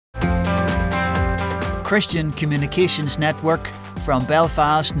Christian Communications Network from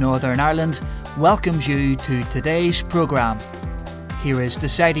Belfast, Northern Ireland welcomes you to today's programme. Here is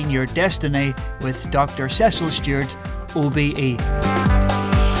Deciding Your Destiny with Dr Cecil Stewart OBE.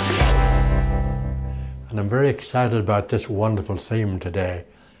 And I'm very excited about this wonderful theme today,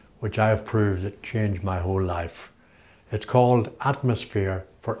 which I have proved it changed my whole life. It's called Atmosphere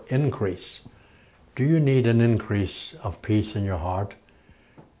for Increase. Do you need an increase of peace in your heart?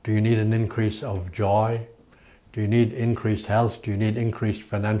 Do you need an increase of joy? Do you need increased health? Do you need increased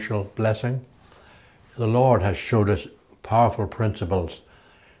financial blessing? The Lord has showed us powerful principles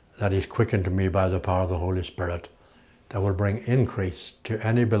that He's quickened to me by the power of the Holy Spirit that will bring increase to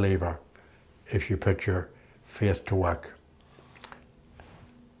any believer if you put your faith to work.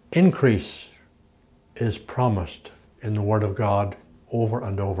 Increase is promised in the Word of God over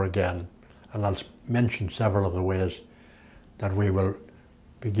and over again, and I'll mention several of the ways that we will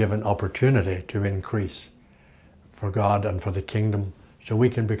be given opportunity to increase for God and for the kingdom, so we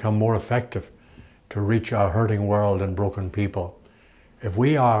can become more effective to reach our hurting world and broken people. If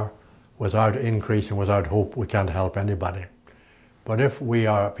we are without increase and without hope, we can't help anybody. But if we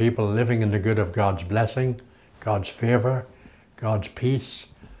are people living in the good of God's blessing, God's favour, God's peace,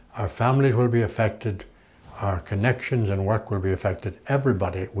 our families will be affected, our connections and work will be affected,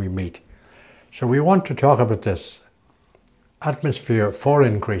 everybody we meet. So we want to talk about this atmosphere for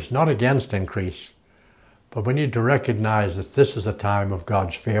increase, not against increase, but we need to recognize that this is a time of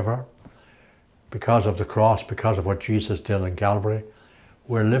God's favour because of the cross, because of what Jesus did in Calvary.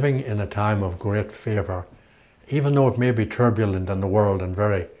 We're living in a time of great favour, even though it may be turbulent in the world and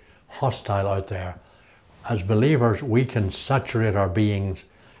very hostile out there. As believers, we can saturate our beings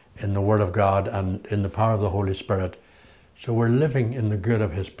in the Word of God and in the power of the Holy Spirit. So we're living in the good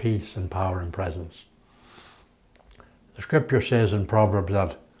of His peace and power and presence. The scripture says in Proverbs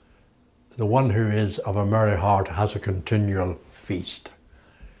that the one who is of a merry heart has a continual feast.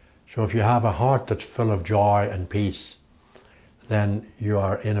 So if you have a heart that's full of joy and peace, then you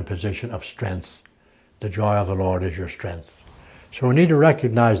are in a position of strength. The joy of the Lord is your strength. So we need to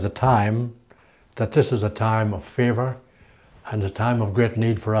recognize the time, that this is a time of favour and a time of great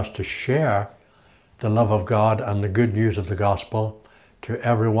need for us to share the love of God and the good news of the gospel to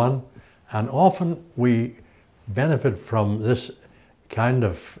everyone. And often we benefit from this kind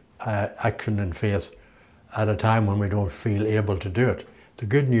of action in faith at a time when we don't feel able to do it. The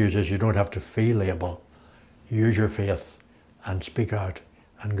good news is you don't have to feel able. Use your faith and speak out,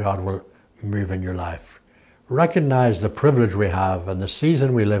 and God will move in your life. Recognize the privilege we have and the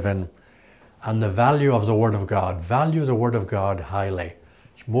season we live in and the value of the Word of God. Value the Word of God highly.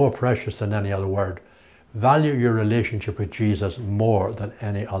 It's more precious than any other word. Value your relationship with Jesus more than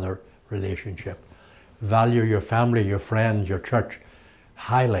any other relationship. Value your family, your friends, your church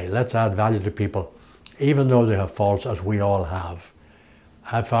highly. Let's add value to people, even though they have faults, as we all have.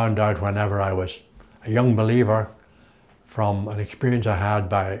 I found out whenever I was a young believer from an experience I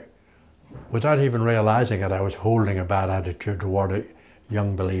had without even realizing it, I was holding a bad attitude toward a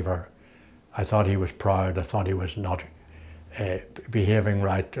young believer. I thought he was proud, I thought he was not behaving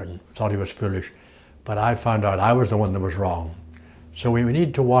right, and thought he was foolish. But I found out I was the one that was wrong. So we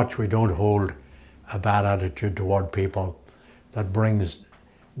need to watch we don't hold a bad attitude toward people that brings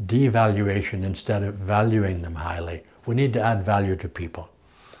devaluation instead of valuing them highly. We need to add value to people.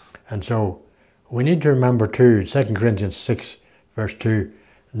 And so we need to remember too, 2 Corinthians 6 verse 2,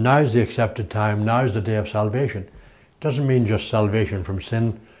 now's the accepted time, now's the day of salvation. It doesn't mean just salvation from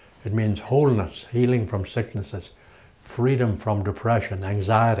sin, it means wholeness, healing from sicknesses, freedom from depression,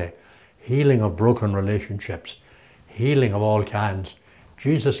 anxiety, healing of broken relationships, healing of all kinds.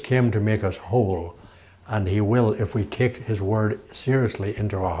 Jesus came to make us whole, and He will if we take His word seriously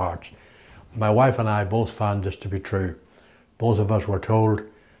into our hearts. My wife and I both found this to be true. Both of us were told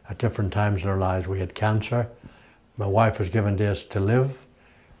at different times in our lives we had cancer. My wife was given days to live.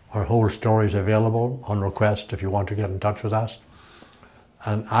 Her whole story is available on request if you want to get in touch with us.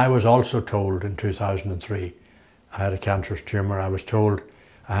 And I was also told in 2003 I had a cancerous tumour. I was told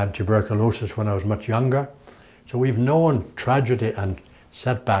I had tuberculosis when I was much younger. So we've known tragedy and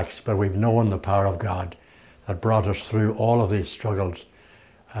setbacks, but we've known the power of God that brought us through all of these struggles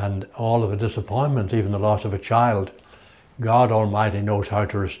and all of the disappointment, even the loss of a child. God Almighty knows how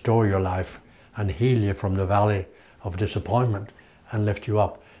to restore your life and heal you from the valley of disappointment and lift you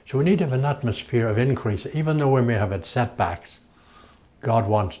up. So we need to have an atmosphere of increase. Even though we may have had setbacks, God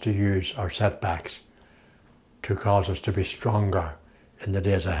wants to use our setbacks to cause us to be stronger in the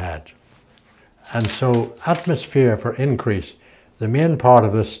days ahead. And so atmosphere for increase, the main part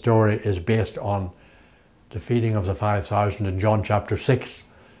of this story is based on the feeding of the 5,000 in John chapter 6,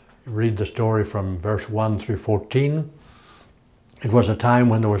 read the story from verse 1 through 14. It was a time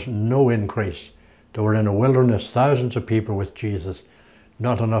when there was no increase. They were in a wilderness, thousands of people with Jesus,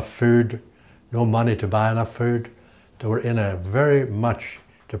 not enough food, no money to buy enough food. They were in a very much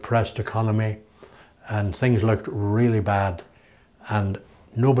depressed economy, and things looked really bad, and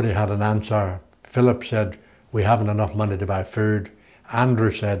nobody had an answer. Philip said, we haven't enough money to buy food.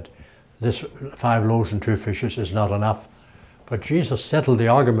 Andrew said, this 5 loaves and 2 fishes is not enough. But Jesus settled the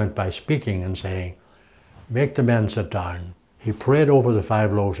argument by speaking and saying, make the men sit down. He prayed over the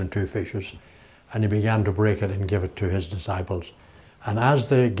 5 loaves and 2 fishes, and he began to break it and give it to his disciples. And as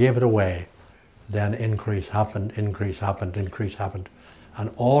they gave it away, then increase happened, increase happened, increase happened.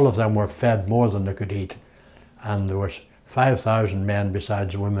 And all of them were fed more than they could eat. And there was 5,000 men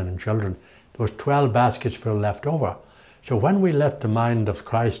besides women and children. There was 12 baskets full left over. So when we let the mind of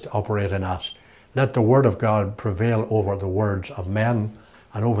Christ operate in us, let the word of God prevail over the words of men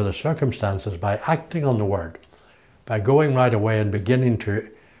and over the circumstances by acting on the word, by going right away and beginning to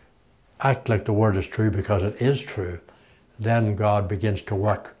act like the word is true because it is true, then God begins to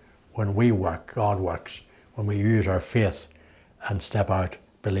work. When we work, God works. When we use our faith and step out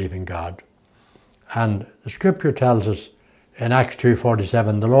believing God. And the scripture tells us in Acts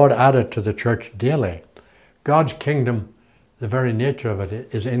 2:47, the Lord added to the church daily. God's kingdom, the very nature of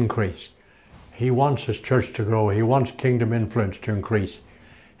it is increase. He wants his church to grow. He wants kingdom influence to increase.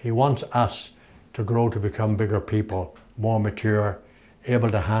 He wants us to grow to become bigger people, more mature, able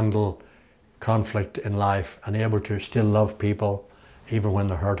to handle conflict in life and able to still love people even when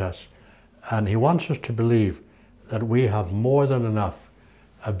they hurt us. And he wants us to believe that we have more than enough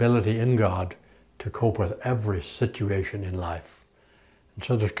ability in God to cope with every situation in life. And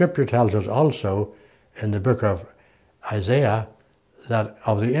so the scripture tells us also in the book of Isaiah that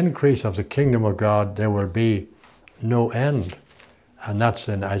of the increase of the kingdom of God there will be no end. And that's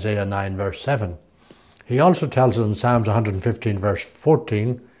in Isaiah 9 verse 7. He also tells us in Psalms 115 verse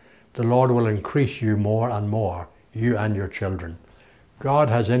 14, the Lord will increase you more and more, you and your children. God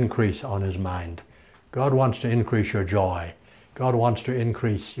has increase on his mind. God wants to increase your joy. God wants to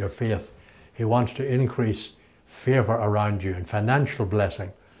increase your faith. He wants to increase favor around you and financial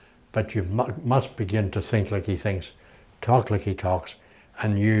blessing. But you must begin to think like he thinks, talk like he talks,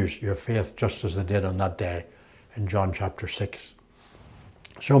 and use your faith just as they did on that day in John chapter 6.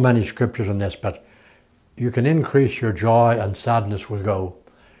 So many scriptures on this, but you can increase your joy and sadness will go.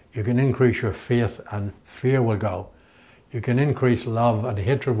 You can increase your faith and fear will go. You can increase love and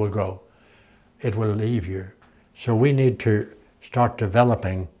hatred will go. It will leave you. So we need to start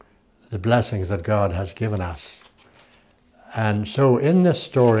developing the blessings that God has given us. And so in this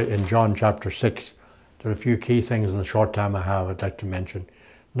story in John chapter 6, there are a few key things in the short time I have I'd like to mention.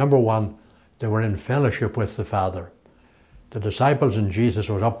 Number one, they were in fellowship with the Father. The disciples and Jesus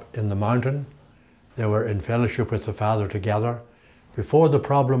was up in the mountain. They were in fellowship with the Father together. Before the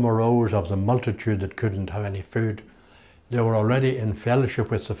problem arose of the multitude that couldn't have any food, they were already in fellowship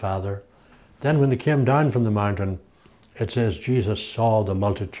with the Father. Then when they came down from the mountain, it says Jesus saw the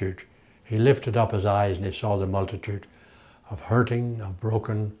multitude. He lifted up his eyes and he saw the multitude of hurting, of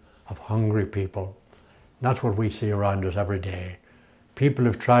broken, of hungry people. And that's what we see around us every day. People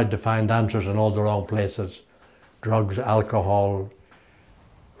have tried to find answers in all the wrong places. Drugs, alcohol,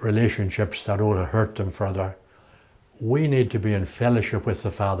 relationships that only hurt them further. We need to be in fellowship with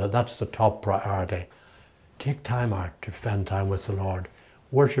the Father. That's the top priority. Take time out to spend time with the Lord,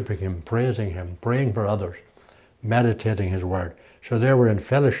 worshiping him, praising him, praying for others, meditating his word. So they were in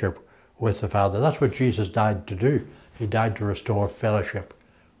fellowship with the Father. That's what Jesus died to do. He died to restore fellowship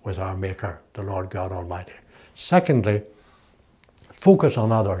with our Maker, the Lord God Almighty. Secondly, focus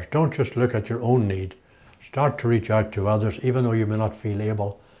on others. Don't just look at your own need. Start to reach out to others, even though you may not feel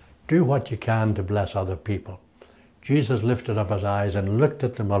able. Do what you can to bless other people. Jesus lifted up his eyes and looked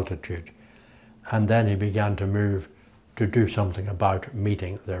at the multitude, and then he began to move to do something about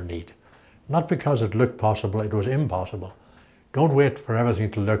meeting their need. Not because it looked possible, it was impossible. Don't wait for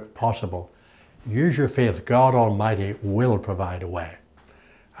everything to look possible. Use your faith. God Almighty will provide a way.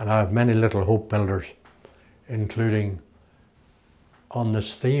 And I have many little hope builders, including on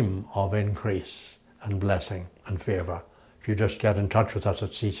this theme of increase and blessing and favour. If you just get in touch with us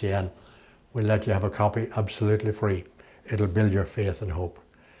at CCN, we'll let you have a copy absolutely free. It'll build your faith and hope.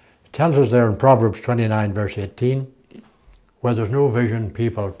 It tells us there in Proverbs 29 verse 18, where there's no vision,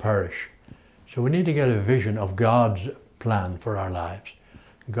 people perish. So we need to get a vision of God's plan for our lives.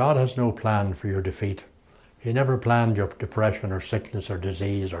 God has no plan for your defeat. He never planned your depression or sickness or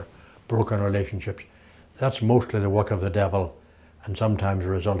disease or broken relationships. That's mostly the work of the devil and sometimes a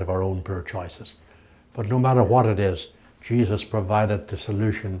result of our own poor choices. But no matter what it is, Jesus provided the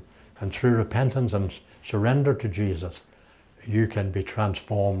solution, and through repentance and surrender to Jesus, you can be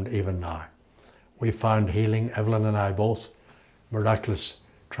transformed even now. We found healing, Evelyn and I both, miraculous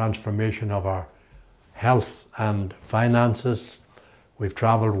transformation of our health and finances. We've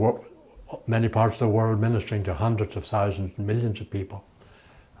travelled many parts of the world ministering to hundreds of thousands and millions of people.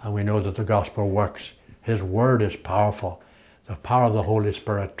 And we know that the gospel works. His word is powerful. The power of the Holy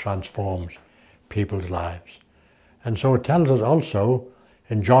Spirit transforms people's lives. And so it tells us also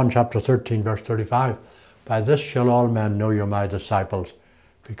in John chapter 13 verse 35, by this shall all men know you're my disciples,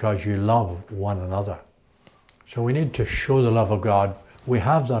 because you love one another. So we need to show the love of God. We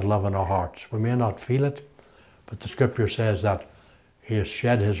have that love in our hearts. We may not feel it, but the scripture says that he has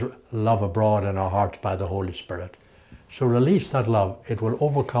shed his love abroad in our hearts by the Holy Spirit. So release that love. It will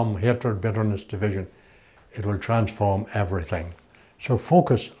overcome hatred, bitterness, division. It will transform everything. So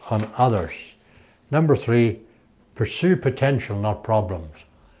focus on others. Number 3, pursue potential, not problems.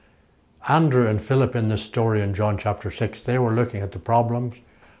 Andrew and Philip in this story in John chapter 6, they were looking at the problems.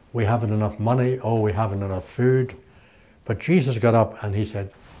 We haven't enough money. Oh, we haven't enough food. But Jesus got up and he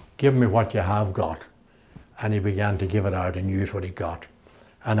said, give me what you have got. And he began to give it out and use what he got.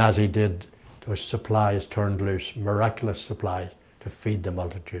 And as he did, those supplies turned loose, miraculous supplies to feed the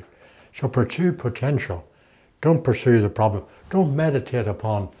multitude. So pursue potential. Don't pursue the problem. Don't meditate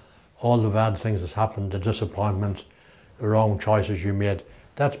upon all the bad things that's happened, the disappointments, the wrong choices you made.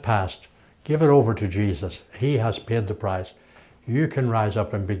 That's past. Give it over to Jesus. He has paid the price. You can rise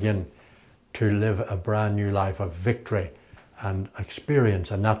up and begin to live a brand new life of victory and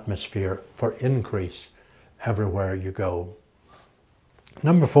experience an atmosphere for increase everywhere you go.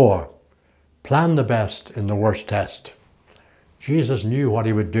 Number 4, plan the best in the worst test. Jesus knew what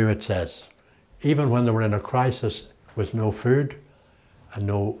he would do, it says. Even when they were in a crisis with no food and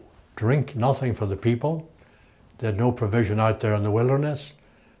no drink, nothing for the people. They had no provision out there in the wilderness.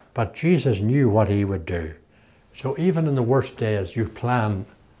 But Jesus knew what he would do. So even in the worst days, you plan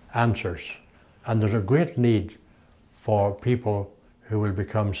answers. And there's a great need for people who will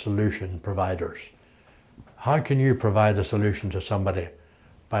become solution providers. How can you provide a solution to somebody?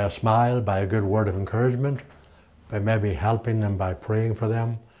 By a smile, by a good word of encouragement, by maybe helping them, by praying for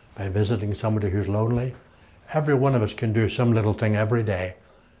them, by visiting somebody who's lonely. Every one of us can do some little thing every day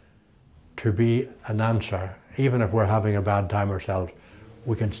to be an answer. Even if we're having a bad time ourselves,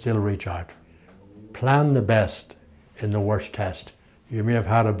 we can still reach out. Plan the best in the worst test. You may have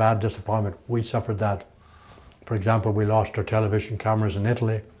had a bad disappointment. We suffered that. For example, we lost our television cameras in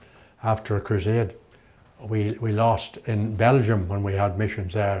Italy after a crusade. We lost in Belgium when we had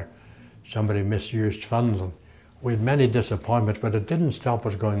missions there. Somebody misused funds. And we had many disappointments, but it didn't stop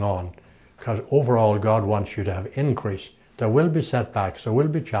us going on, because overall God wants you to have increase. There will be setbacks, there will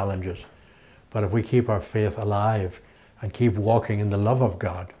be challenges, but if we keep our faith alive and keep walking in the love of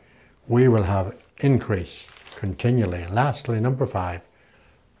God, we will have increase continually. And lastly, number 5,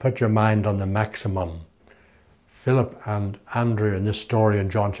 put your mind on the maximum. Philip and Andrew in this story in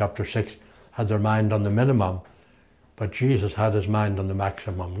John chapter 6 had their mind on the minimum, but Jesus had his mind on the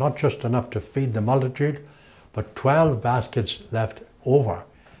maximum. Not just enough to feed the multitude, but 12 baskets left over.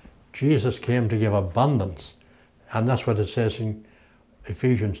 Jesus came to give abundance, and that's what it says in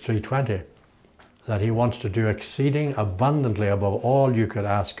Ephesians 3:20, that he wants to do exceeding abundantly above all you could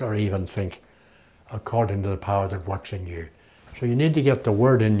ask or even think, according to the power that works in you. So you need to get the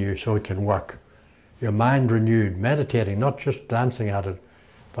word in you so it can work. Your mind renewed, meditating, not just glancing at it,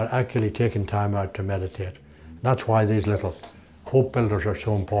 but actually taking time out to meditate. That's why these little hope builders are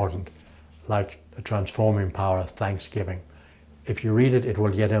so important, like the transforming power of thanksgiving. If you read it, it will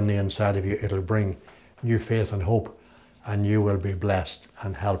get on the inside of you. It'll bring new faith and hope, and you will be blessed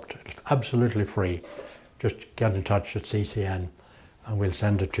and helped. It's absolutely free. Just get in touch at CCN and we'll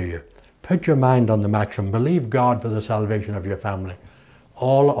send it to you. Put your mind on the maximum. Believe God for the salvation of your family.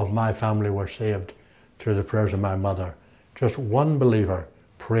 All of my family were saved through the prayers of my mother. Just one believer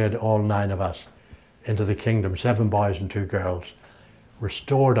prayed all 9 of us into the kingdom, 7 boys and 2 girls.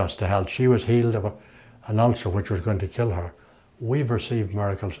 Restored us to health. She was healed of an ulcer which was going to kill her. We've received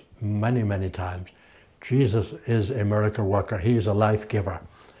miracles many, many times. Jesus is a miracle worker. He is a life giver.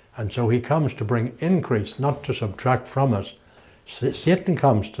 And so he comes to bring increase, not to subtract from us. Satan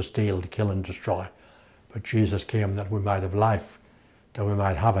comes to steal, to kill and destroy. But Jesus came that we might have life, that we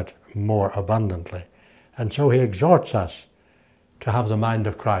might have it more abundantly. And so he exhorts us to have the mind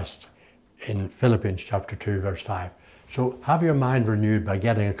of Christ in Philippians chapter 2 verse 5. So have your mind renewed by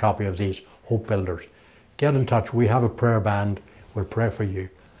getting a copy of these Hope Builders. Get in touch. We have a prayer band. We'll pray for you.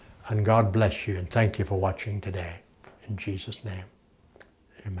 And God bless you, and thank you for watching today. In Jesus' name,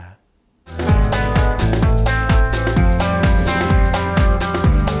 amen.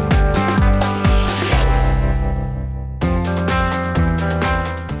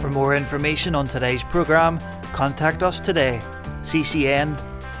 information on today's programme, contact us today. CCN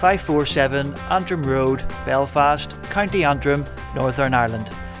 547 Antrim Road, Belfast, County Antrim, Northern Ireland,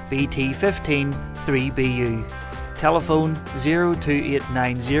 BT 15 3BU. Telephone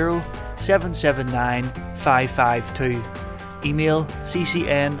 02890 779 552. Email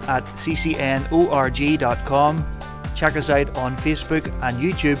ccn@ccnorg.com. Check us out on Facebook and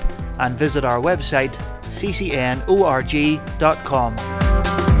YouTube, and visit our website ccnorg.com.